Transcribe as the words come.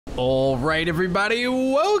Alright everybody,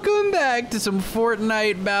 welcome back to some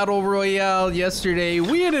Fortnite Battle Royale. Yesterday,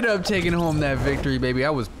 we ended up taking home that victory, baby. I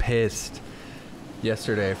was pissed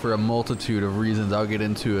yesterday for a multitude of reasons. I'll get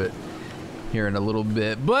into it here in a little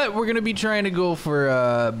bit. But we're going to be trying to go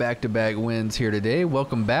for back-to-back wins here today.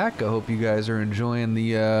 Welcome back. I hope you guys are enjoying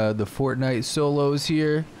the Fortnite solos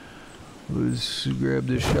here. Let's grab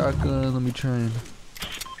this shotgun. Let me try and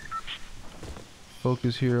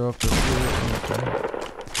focus here off the floor. Okay.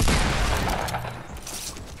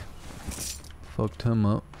 Fucked him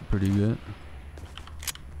up pretty good.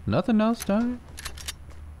 Nothing else died?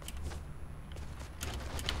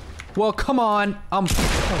 Well, come on. I'm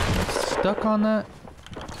fucking stuck on that.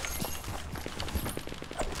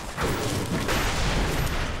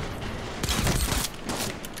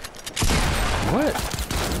 What?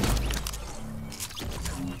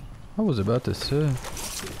 I was about to say.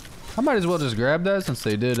 I might as well just grab that since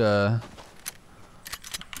they did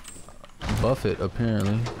buff it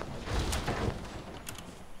apparently.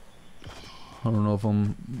 I don't know if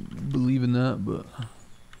I'm believing that, but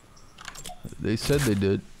they said they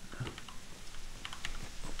did.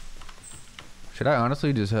 Should I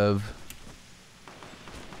honestly just have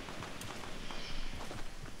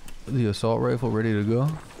the assault rifle ready to go?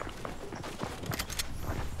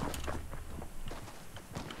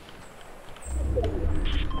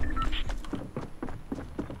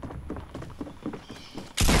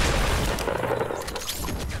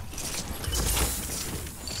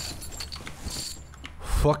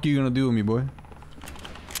 Fuck you gonna do with me, boy?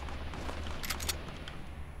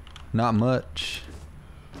 Not much,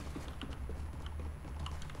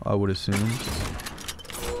 I would assume.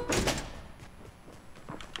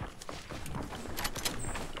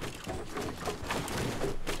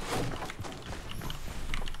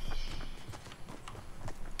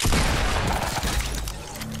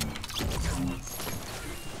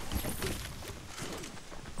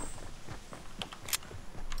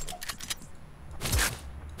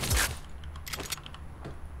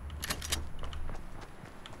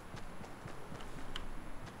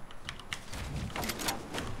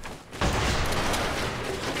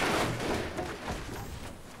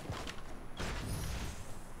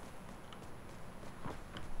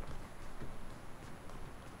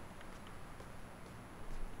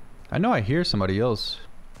 I know I hear somebody else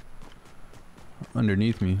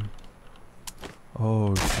underneath me.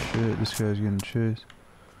 Oh shit, this guy's getting chased.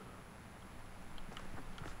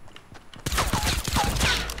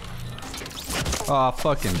 Aw,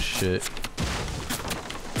 fucking shit.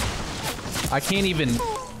 I can't even...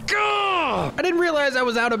 I didn't realize I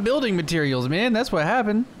was out of building materials, man. That's what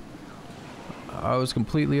happened. I was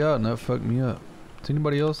completely out and that fucked me up. Is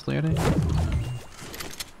anybody else landing?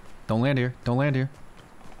 Don't land here. Don't land here.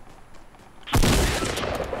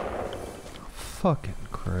 Fucking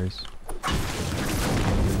Christ.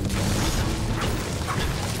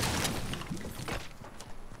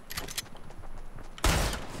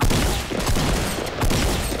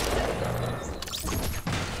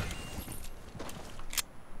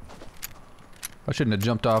 I shouldn't have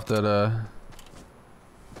jumped off that,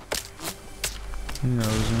 you know,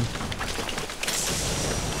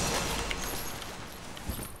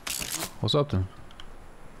 what's up then?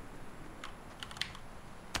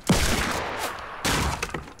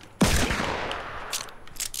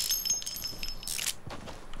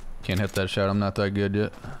 Can't hit that shot, I'm not that good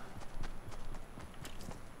yet.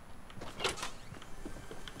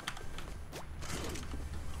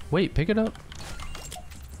 Wait, pick it up.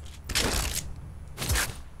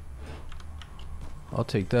 I'll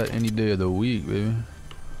take that any day of the week, baby.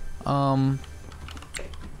 No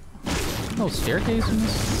staircase in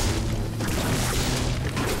this?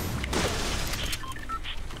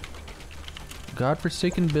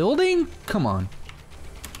 Godforsaken building? Come on.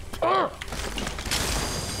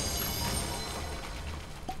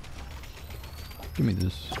 Give me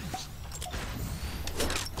this.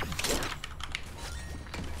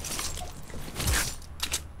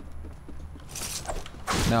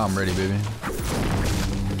 Now I'm ready, baby.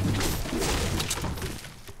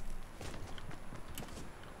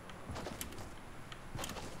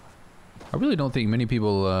 I really don't think many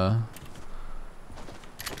people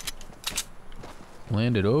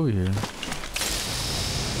landed over here.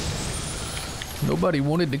 Nobody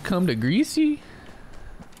wanted to come to Greasy?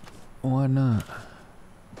 Why not?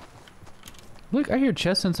 Look, I hear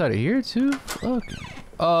chests inside of here too. Fuck.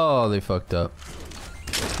 Oh, they fucked up.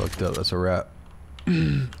 Fucked up. That's a wrap.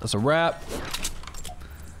 That's a wrap.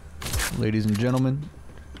 Ladies and gentlemen.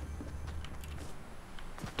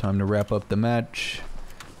 Time to wrap up the match.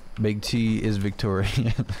 Big T is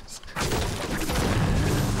victorious.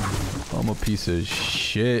 I'm a piece of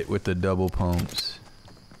shit with the double pumps.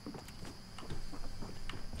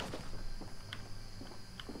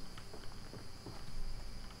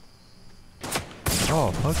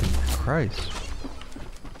 Oh, fucking Christ.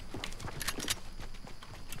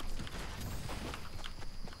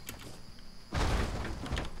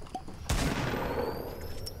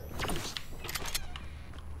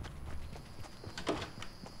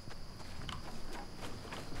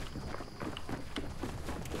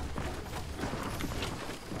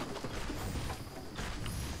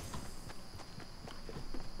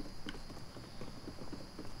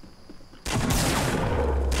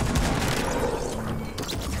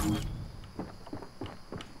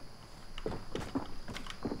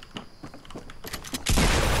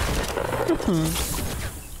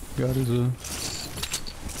 God is a...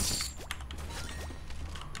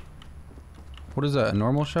 What is that, a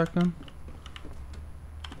normal shotgun?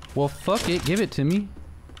 Well, fuck it, give it to me.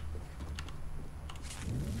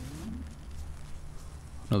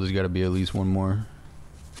 No, there's gotta be at least one more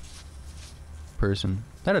person.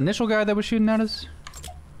 That initial guy that was shooting at us?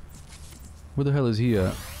 Where the hell is he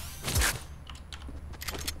at?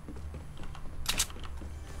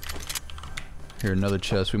 Here, another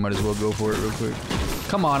chest. We might as well go for it real quick.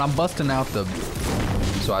 Come on, I'm busting out the...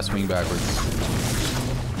 So I swing backwards.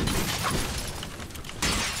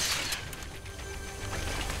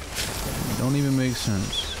 Don't even make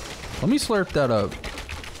sense. Let me slurp that up.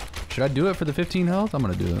 Should I do it for the 15 health? I'm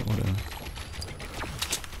gonna do it. Whatever.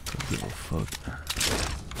 Don't give a fuck.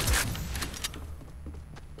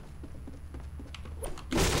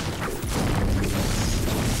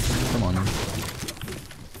 Come on.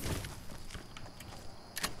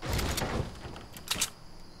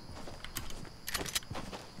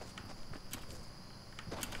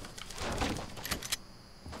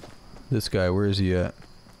 This guy, where is he at?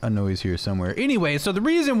 I know he's here somewhere. Anyway, so the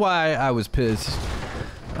reason why I was pissed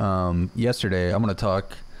yesterday, I'm gonna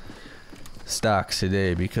talk stocks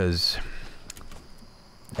today because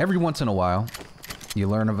every once in a while you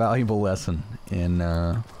learn a valuable lesson in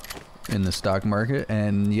the stock market,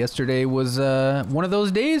 and yesterday was one of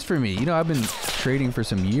those days for me. You know, I've been trading for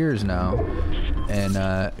some years now, and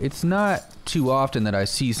it's not too often that I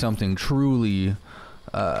see something truly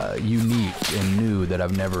unique and new that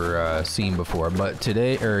I've never seen before, but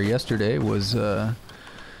today or yesterday was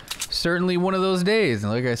certainly one of those days.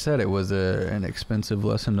 And like I said, it was an expensive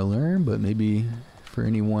lesson to learn, but maybe for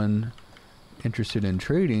anyone interested in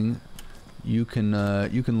trading, you can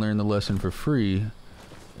learn the lesson for free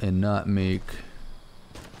and not make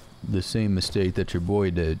the same mistake that your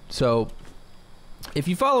boy did. So if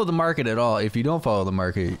you follow the market at all, if you don't follow the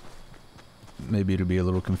market, maybe it'll be a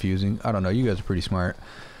little confusing. I don't know. You guys are pretty smart.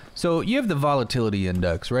 So you have the volatility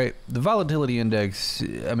index, right? The volatility index,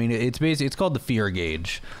 I mean, it's basically, it's called the fear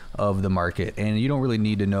gauge of the market, and you don't really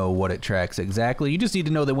need to know what it tracks exactly. You just need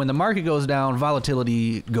to know that when the market goes down,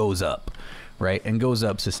 volatility goes up, right? And goes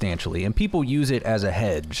up substantially, and people use it as a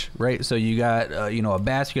hedge, right? So you got, you know, a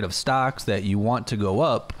basket of stocks that you want to go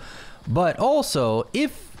up, but also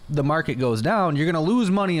if the market goes down, you're going to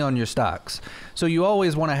lose money on your stocks. So you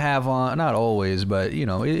always want to have on, not always, but you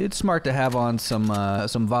know, it's smart to have on some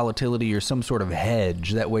volatility or some sort of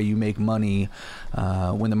hedge. That way you make money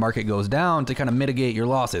when the market goes down to kind of mitigate your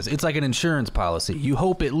losses. It's like an insurance policy. You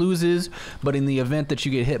hope it loses, but in the event that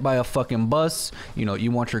you get hit by a fucking bus, you know,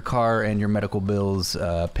 you want your car and your medical bills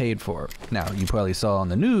paid for. Now, you probably saw on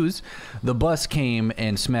the news, the bus came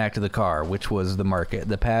and smacked the car, which was the market.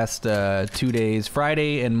 The past 2 days,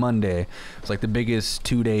 Friday and Monday, it's like the biggest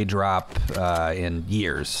 2-day drop in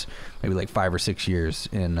years, maybe like 5 or 6 years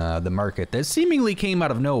in the market that seemingly came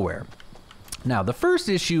out of nowhere. Now, the first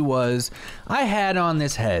issue was I had on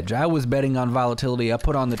this hedge. I was betting on volatility. I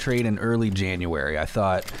put on the trade in early January. I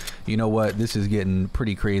thought, you know what, this is getting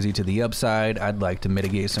pretty crazy to the upside. I'd like to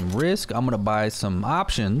mitigate some risk. I'm going to buy some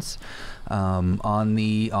options on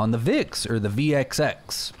the VIX or the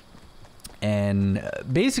VXX. And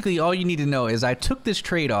basically all you need to know is I took this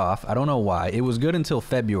trade off. I don't know why. It was good until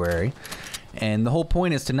February. And the whole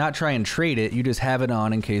point is to not try and trade it. You just have it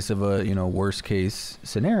on in case of a, you know, worst case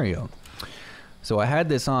scenario. So I had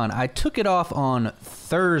this on. I took it off on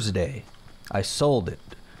Thursday. I sold it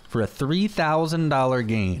for a $3,000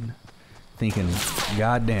 gain. Thinking,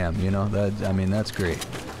 goddamn, you know, that, I mean, that's great.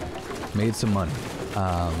 Made some money.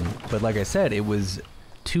 But like I said, it was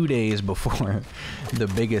 2 days before the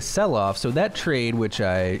biggest sell-off. So that trade, which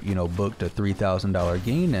I, you know, booked a $3,000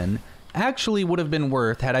 gain in, actually would have been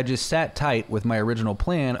worth, had I just sat tight with my original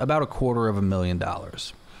plan, about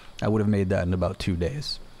 $250,000. I would have made that in about 2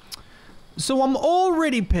 days. So I'm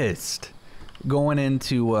already pissed going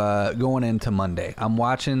into Monday. I'm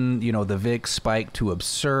watching, you know, the VIX spike to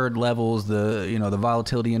absurd levels. The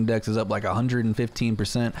volatility index is up like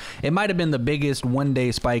 115%. It might have been the biggest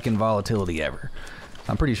one-day spike in volatility ever.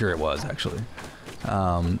 I'm pretty sure it was, actually.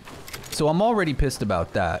 So I'm already pissed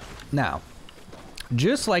about that. Now,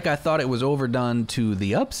 just like I thought it was overdone to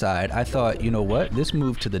the upside, I thought, you know what, this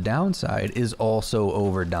move to the downside is also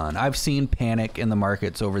overdone. I've seen panic in the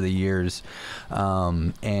markets over the years,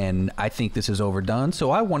 and I think this is overdone. So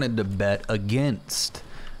I wanted to bet against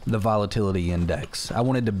the volatility index. I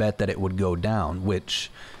wanted to bet that it would go down, which,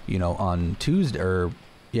 you know, on Tuesday, or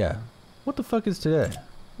yeah, what the fuck is today?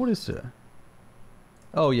 What is today?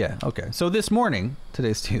 Oh yeah, okay. So this morning,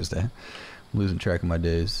 today's Tuesday. Losing track of my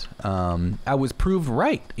days. I was proved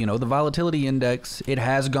right. You know, the volatility index, it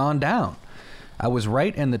has gone down. I was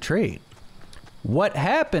right in the trade. What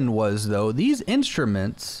happened was, though, these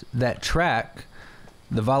instruments that track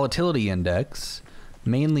the volatility index,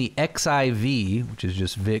 mainly XIV, which is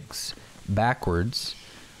just VIX backwards,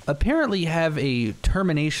 apparently have a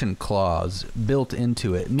termination clause built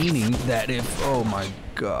into it, meaning that if, oh my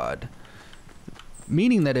God,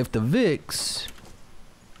 meaning that if the VIX,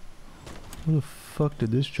 where the fuck did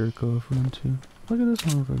this jerk off run to? Look at this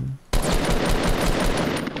motherfucker.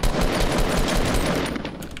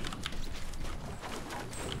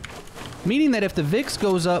 Meaning that if the VIX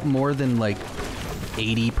goes up more than like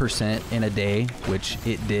 80% in a day, which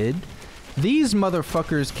it did, these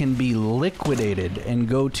motherfuckers can be liquidated and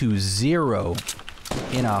go to zero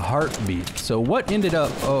in a heartbeat. So what ended up,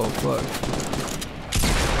 oh fuck.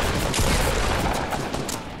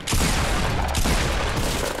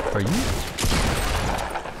 Are you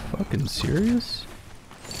fucking serious?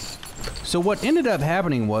 So what ended up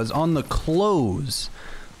happening was, on the close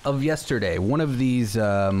of yesterday, one of these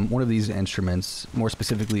instruments, more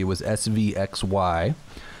specifically it was SVXY,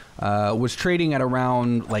 was trading at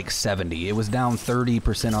around like 70. It was down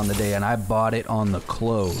 30% on the day, and I bought it on the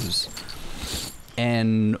close.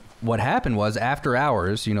 And what happened was, after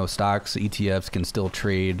hours, you know, stocks, ETFs can still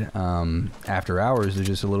trade after hours. There's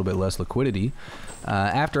just a little bit less liquidity.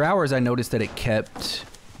 After hours, I noticed that it kept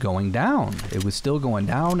going down. It was still going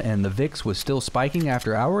down, and the VIX was still spiking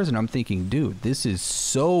after hours, and I'm thinking, dude, this is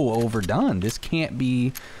so overdone. This can't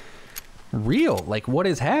be real. Like, what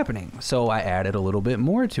is happening? So I added a little bit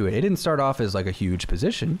more to it. It didn't start off as like a huge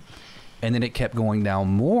position, and then it kept going down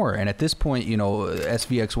more. And at this point, you know,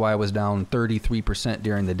 SVXY was down 33%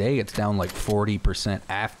 during the day. It's down like 40%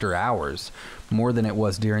 after hours, more than it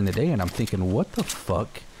was during the day. And I'm thinking, what the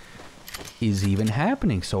fuck is even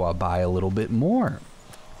happening? So I'll buy a little bit more.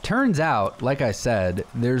 Turns out, like I said,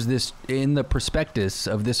 there's this in the prospectus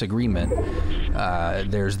of this agreement.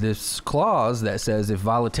 There's this clause that says if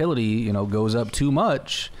volatility, you know, goes up too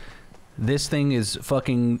much, this thing is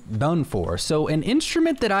fucking done for. So an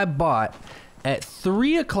instrument that I bought at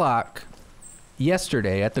 3 o'clock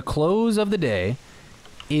yesterday at the close of the day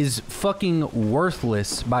is fucking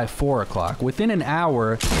worthless by 4 o'clock. Within an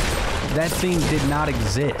hour, that thing did not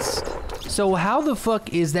exist. So how the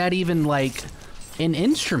fuck is that even like an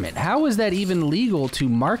instrument? How is that even legal to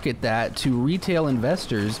market that to retail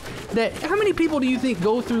investors? That, how many people do you think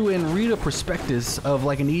go through and read a prospectus of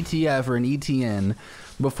like an ETF or an ETN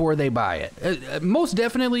before they buy it? Most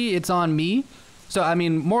definitely it's on me. So I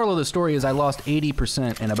mean, moral of the story is I lost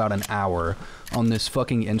 80% in about an hour on this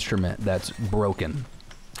fucking instrument that's broken.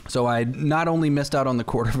 So I not only missed out on the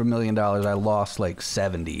 $250,000, I lost like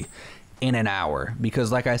 70 in an hour,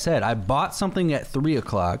 because like I said, I bought something at 3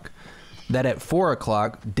 o'clock that at 4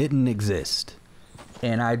 o'clock didn't exist.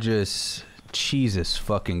 And I just, Jesus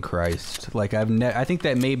fucking Christ. Like I think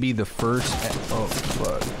that may be the first, oh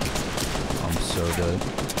fuck. I'm so dead.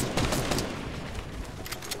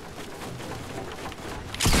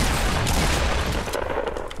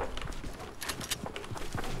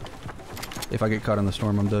 If I get caught in the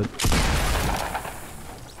storm, I'm dead.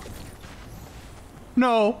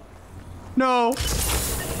 No. No.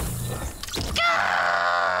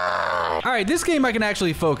 Alright, this game I can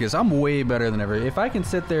actually focus. I'm way better than ever. If I can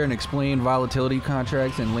sit there and explain volatility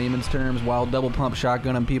contracts in layman's terms while double pump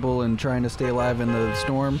shotgunning people and trying to stay alive in the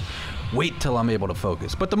storm, wait till I'm able to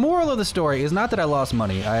focus. But the moral of the story is not that I lost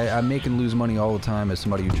money. I make and lose money all the time as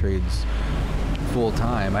somebody who trades full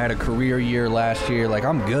time. I had a career year last year. Like,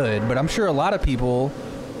 I'm good, but I'm sure a lot of people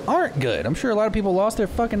aren't good. I'm sure a lot of people lost their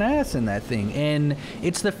fucking ass in that thing. And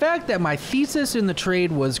it's the fact that my thesis in the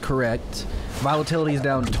trade was correct. Volatility is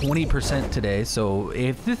down 20% today. So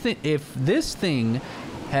if this thing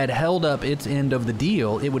had held up its end of the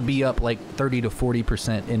deal, it would be up like 30 to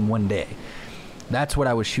 40% in one day. That's what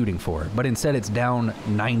I was shooting for. But instead it's down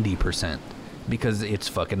 90%. because it's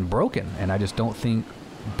fucking broken, and I just don't think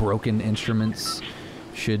broken instruments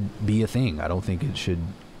should be a thing. I don't think it should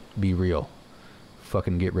be real.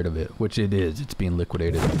 Fucking get rid of it, which it is. It's being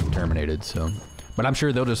liquidated and terminated, so. But I'm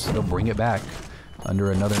sure they'll bring it back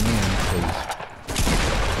under another name,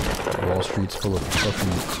 because Wall Street's full of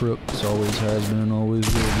fucking crooks. Always has been, always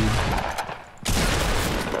will be.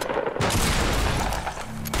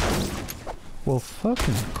 Well,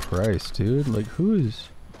 fucking Christ, dude. Like, who is...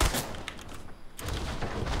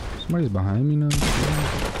 Somebody's behind me now.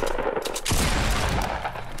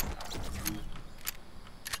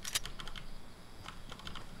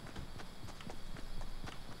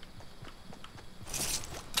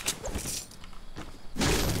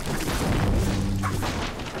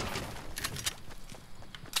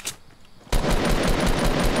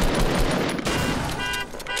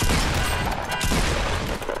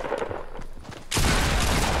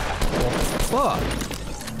 Fuck.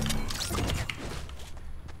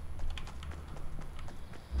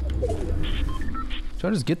 Should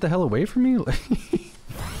I just get the hell away from me?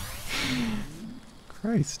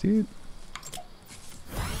 Christ, dude.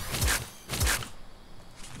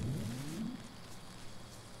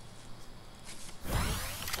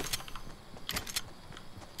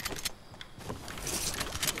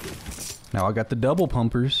 Now I got the double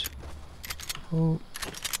pumpers. Oh.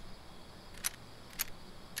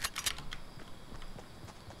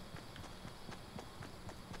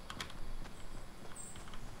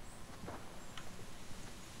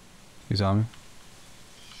 He saw me.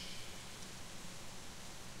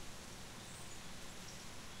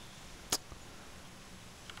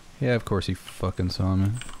 Yeah, of course he fucking saw me.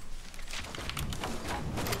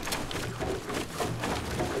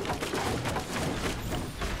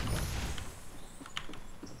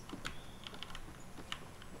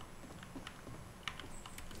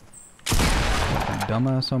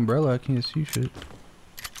 Dumbass umbrella, I can't see shit.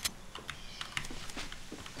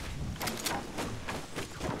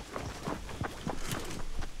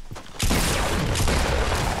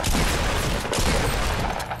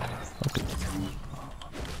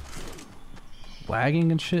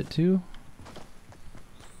 Lagging and shit too.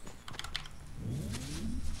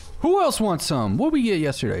 Who else wants some? What'd we get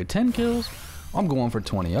yesterday? 10 kills? I'm going for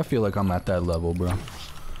 20. I feel like I'm at that level, bro.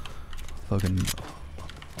 Fucking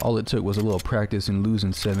all it took was a little practice and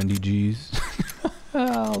losing 70 G's.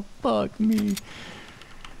 Oh, fuck me.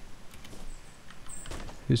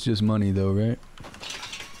 It's just money though, right?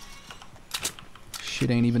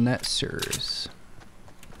 Shit ain't even that serious.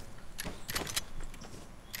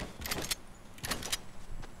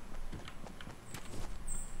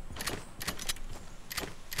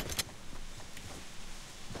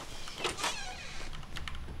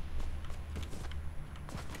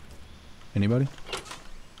 Anybody?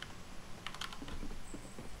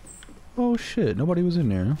 Oh shit, nobody was in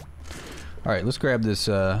there. Alright, let's grab this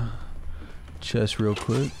chest real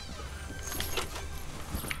quick.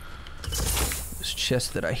 This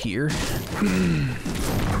chest that I hear.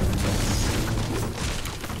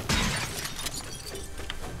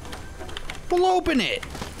 We'll open it!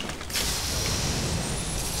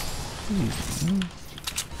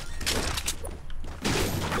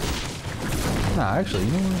 Nah, actually,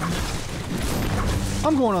 you know what?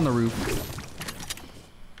 I'm going on the roof.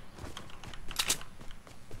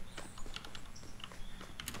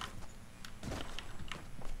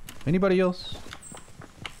 Anybody else?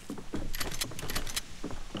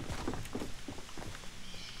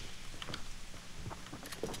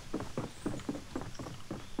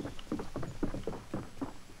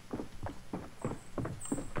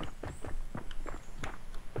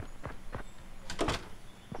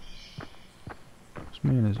 This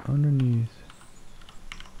man is underneath.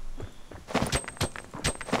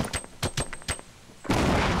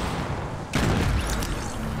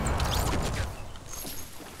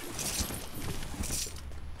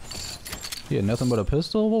 He had nothing but a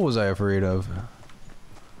pistol? What was I afraid of?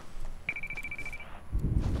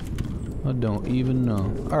 I don't even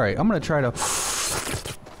know. Alright, I'm gonna try to...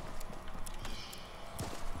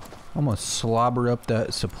 I'm gonna slobber up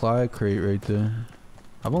that supply crate right there.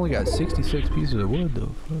 I've only got 66 pieces of wood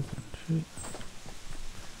though. Fucking shit.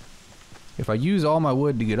 If I use all my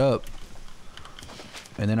wood to get up,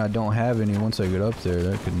 and then I don't have any once I get up there,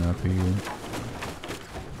 that could not be good.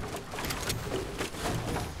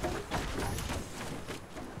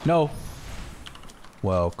 No.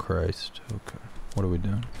 Well, Christ. Okay. What are we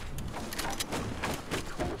doing?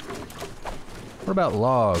 What about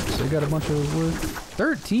logs? They got a bunch of wood.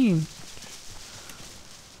 13.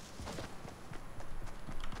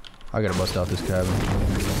 I gotta bust out this cabin.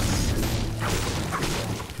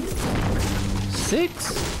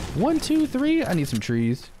 6? 1, 2, 3. I need some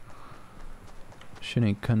trees. Shit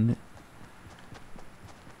ain't cutting it.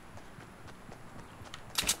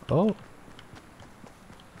 Oh.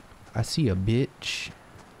 I see a bitch.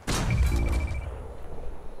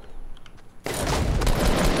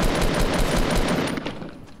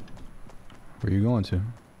 Where you going to?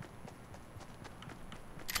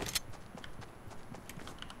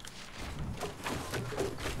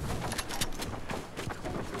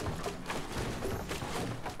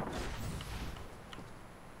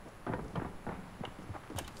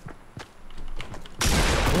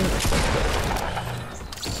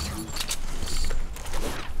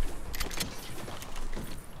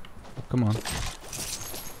 Come on.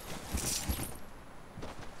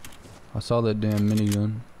 I saw that damn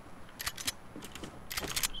minigun.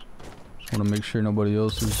 Just want to make sure nobody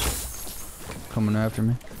else is coming after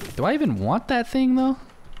me. Do I even want that thing though?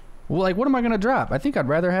 Well, like, what am I gonna drop? I think I'd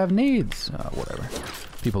rather have nades. Whatever.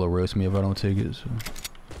 People will roast me if I don't take it. So.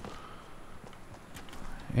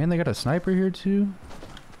 And they got a sniper here too.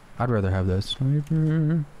 I'd rather have that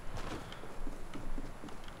sniper.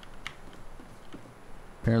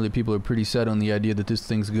 Apparently people are pretty set on the idea that this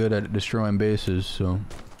thing's good at destroying bases, so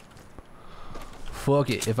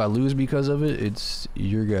fuck it. If I lose because of it, it's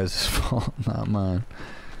your guys' fault, not mine.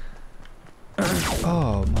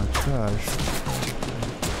 Oh my gosh.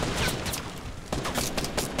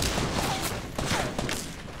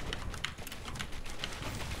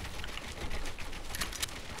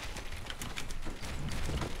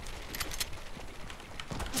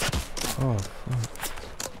 Oh fuck.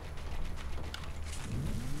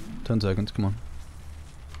 10 seconds, come on.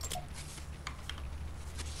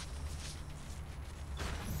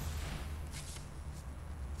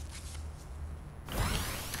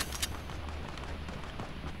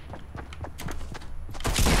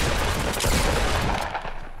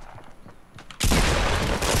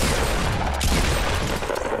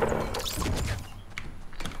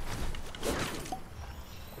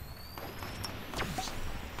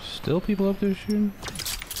 Still people up there shooting?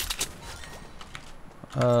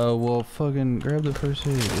 Well, fucking grab the first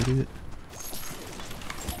aid, idiot.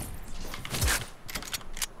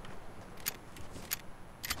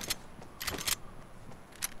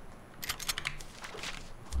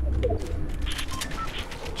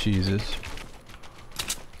 Jesus.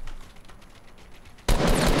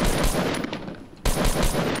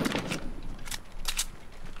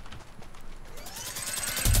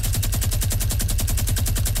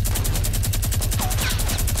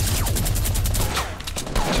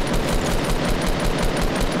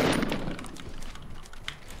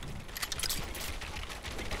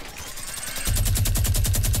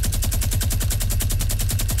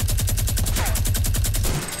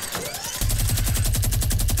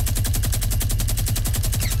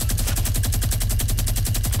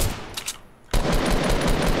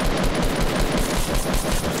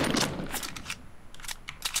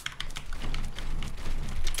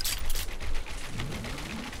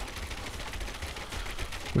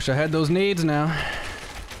 Wish I had those nades now.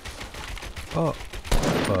 Oh,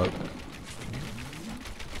 fuck.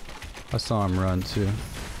 I saw him run too.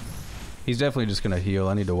 He's definitely just gonna heal.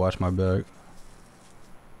 I need to watch my back.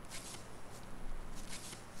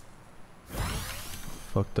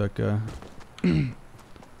 Fuck that guy.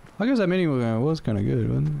 I guess that minigun was kind of good,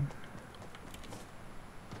 wasn't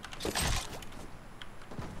it?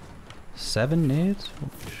 7 nades?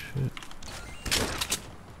 Holy shit.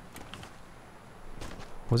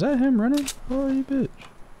 Was that him running? Oh, you bitch.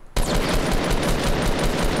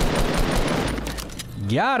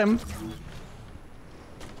 Got him.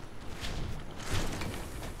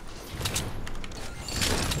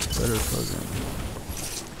 Better fucking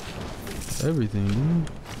everything, dude.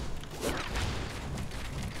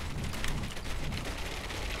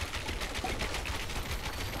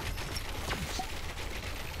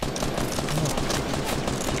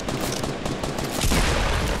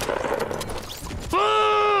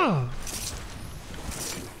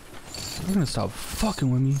 You're gonna stop fucking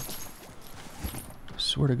with me. I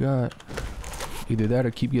swear to God. Either that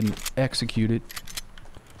or keep getting executed.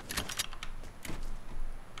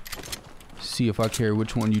 See if I care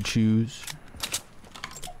which one you choose.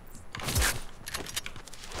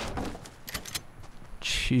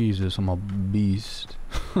 Jesus, I'm a beast.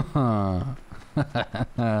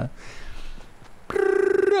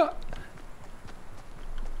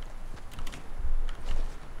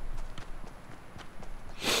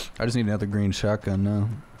 I just need another green shotgun now.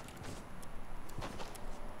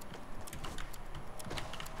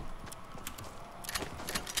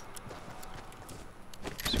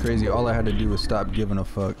 It's crazy. All I had to do was stop giving a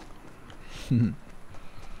fuck.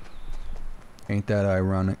 Ain't that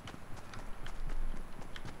ironic?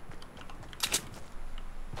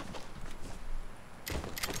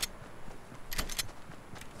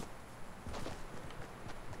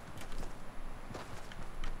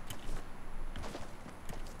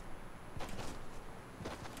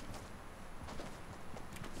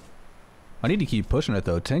 I need to keep pushing it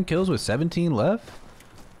though. 10 kills with 17 left?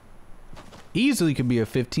 Easily could be a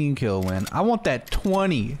 15 kill win. I want that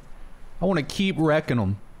 20. I want to keep wrecking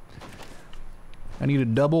them. I need to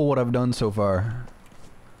double what I've done so far.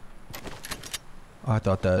 Oh, I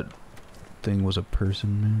thought that thing was a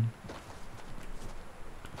person, man.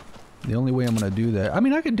 The only way I'm gonna do that... I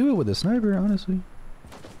mean, I could do it with a sniper, honestly.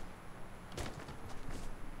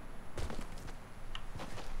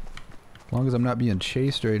 As long as I'm not being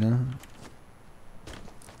chased right now.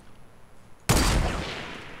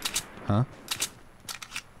 Huh?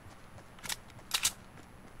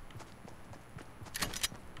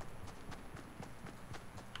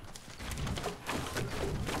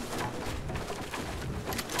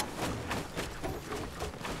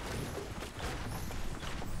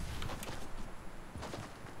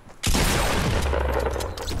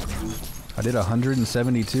 I did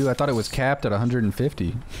 172. I thought it was capped at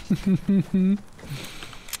 150.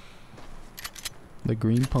 The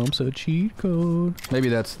green pump's a cheat code. Maybe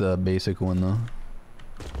that's the basic one though.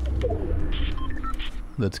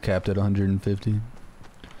 That's capped at 150.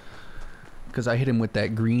 Cause I hit him with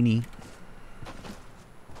that greenie.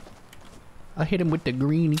 I hit him with the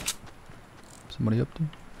greenie. Somebody up there?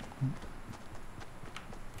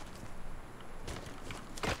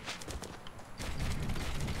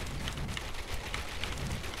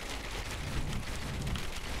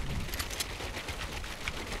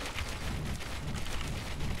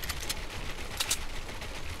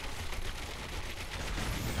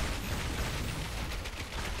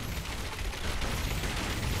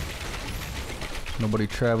 Nobody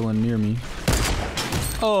traveling near me.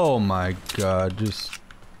 Oh my god, just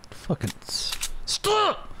fucking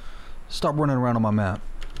stop! Stop running around on my map.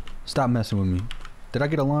 Stop messing with me. Did I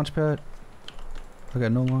get a launch pad? I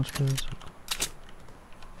got no launch pads.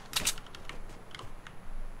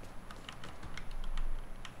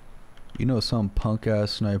 You know some punk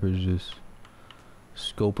ass snipers just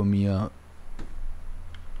scoping me out.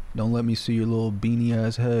 Don't let me see your little beanie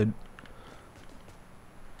ass head.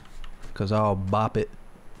 Cause I'll bop it.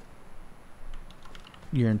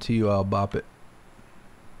 Guarantee you I'll bop it.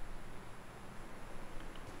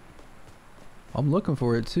 I'm looking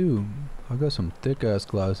for it too. I got some thick ass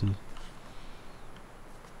glasses.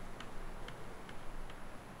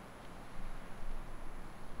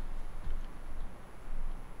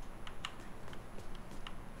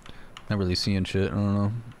 Not really seeing shit. I don't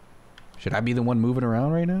know. Should I be the one moving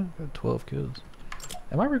around right now? Got 12 kills.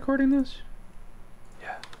 Am I recording this?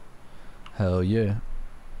 Yeah. Hell yeah.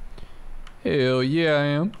 Hell yeah, I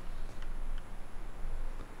am.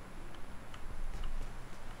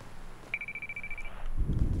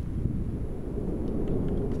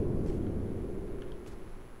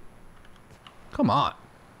 Come on.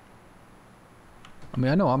 I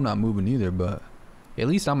mean, I know I'm not moving either, but at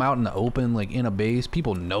least I'm out in the open, like in a base.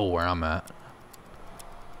 People know where I'm at.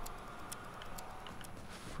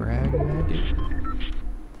 Frag maggot.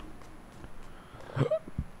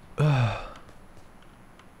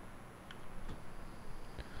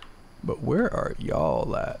 But where are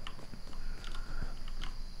y'all at?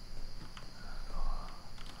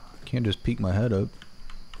 Can't just peek my head up.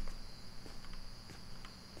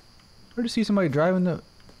 Or to see somebody driving the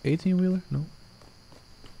 18-wheeler? No.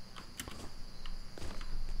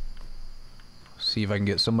 See if I can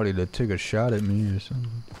get somebody to take a shot at me or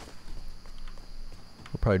something.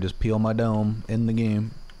 I'll probably just peel my dome in the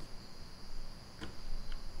game.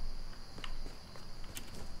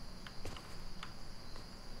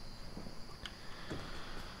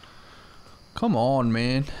 Come on,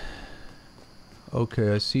 man.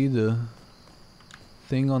 Okay, I see the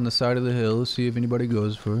thing on the side of the hill. Let's see if anybody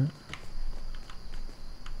goes for it.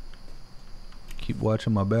 Keep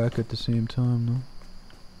watching my back at the same time, though.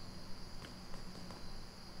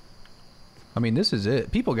 I mean, this is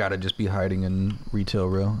it. People gotta just be hiding in retail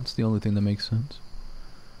rail. It's the only thing that makes sense.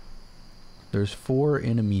 There's 4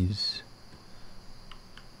 enemies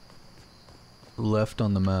left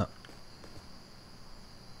on the map.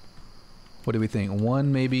 What do we think?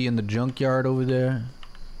 1 maybe in the junkyard over there.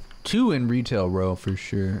 2 in retail row for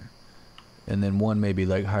sure. And then 1 maybe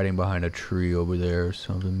like hiding behind a tree over there or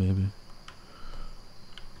something maybe.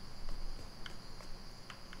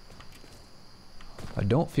 I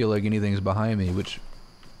don't feel like anything's behind me, which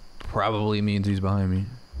probably means he's behind me.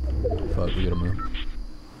 Fuck, we gotta move.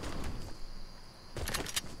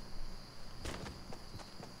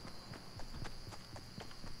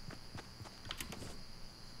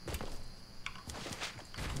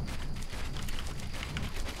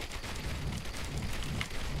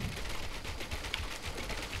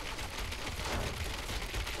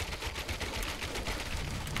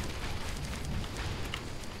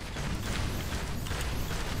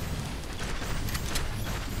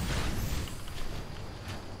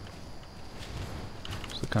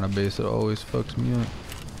 kind of base that always fucks me up.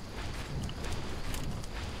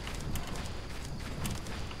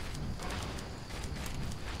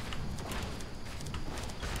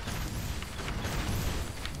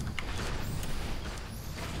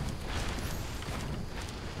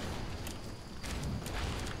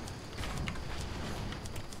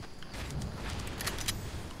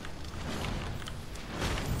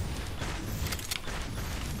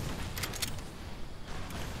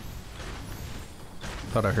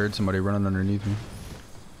 Thought I heard somebody running underneath me.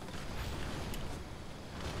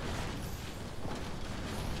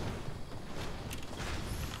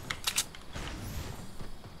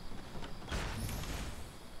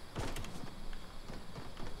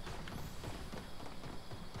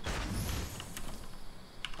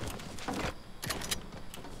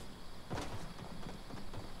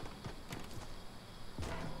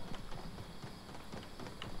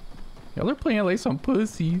 Y'all are playing like some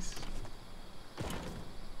pussies.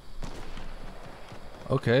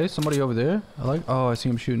 Okay, somebody over there. Oh, I see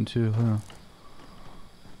him shooting too. Huh.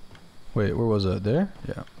 Wait, where was that? There?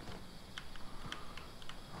 Yeah.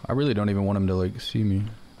 I really don't even want him to like see me.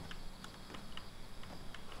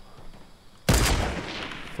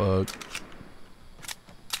 Fuck.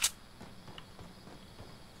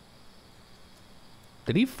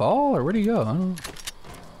 Did he fall or where'd he go? I don't know.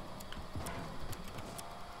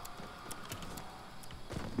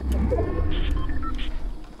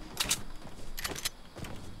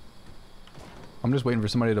 I'm just waiting for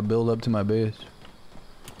somebody to build up to my base.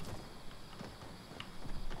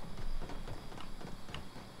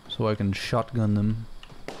 So I can shotgun them.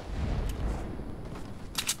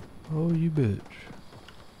 Oh, you bitch.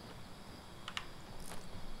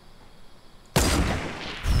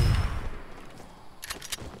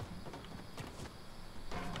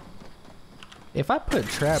 If I put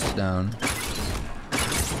traps down,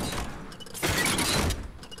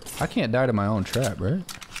 I can't die to my own trap, right?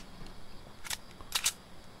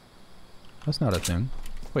 That's not a thing.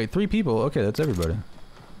 Wait, 3 people? Okay, that's everybody.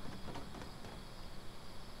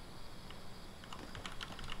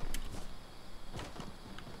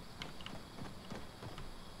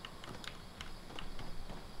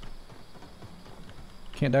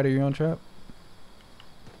 Can't die to your own trap?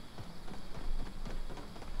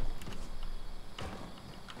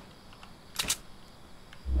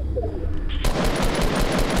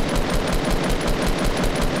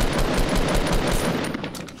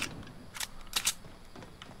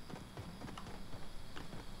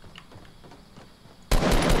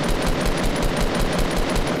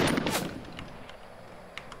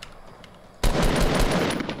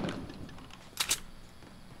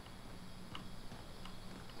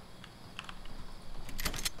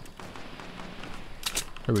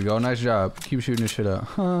 There we go. Nice job. Keep shooting this shit out.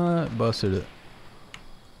 Huh, busted it.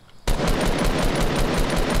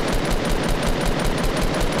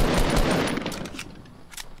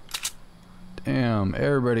 Damn,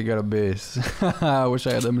 everybody got a base. I wish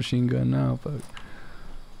I had that machine gun now. Fuck.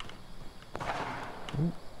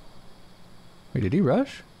 Ooh. Wait, did he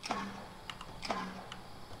rush?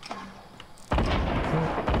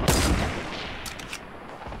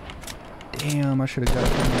 Damn, I should have got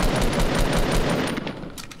it.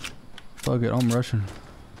 Fuck it, I'm rushing.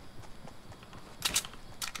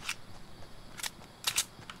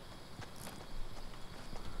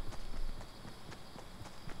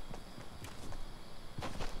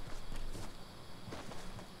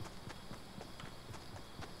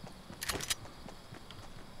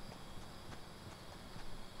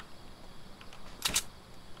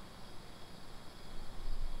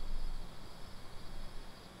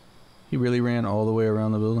 He really ran all the way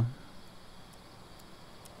around the building.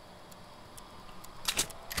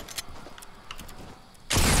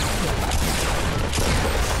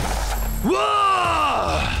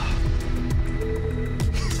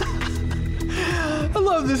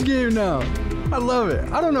 This game now. I love it.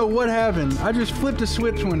 I don't know what happened. I just flipped a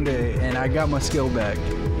switch one day and I got my skill back.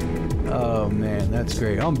 Oh man, that's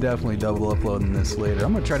great. I'm definitely double uploading this later.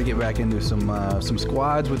 I'm gonna try to get back into some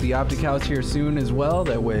squads with the Optic House here soon as well.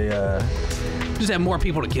 That way, just have more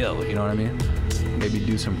people to kill. You know what I mean? Maybe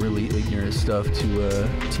do some really ignorant stuff to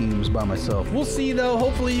teams by myself. We'll see though.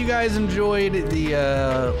 Hopefully you guys enjoyed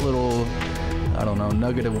the little, I don't know,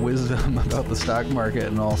 nugget of wisdom about the stock market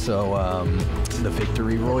and also the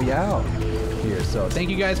Victory Royale here. So thank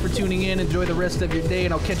you guys for tuning in. Enjoy the rest of your day,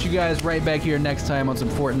 and I'll catch you guys right back here next time on some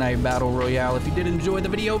Fortnite Battle Royale. If you did enjoy the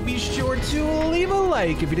video, be sure to leave a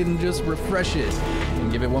like if you didn't just refresh it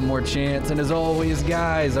and give it one more chance. And as always,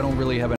 guys, I don't really have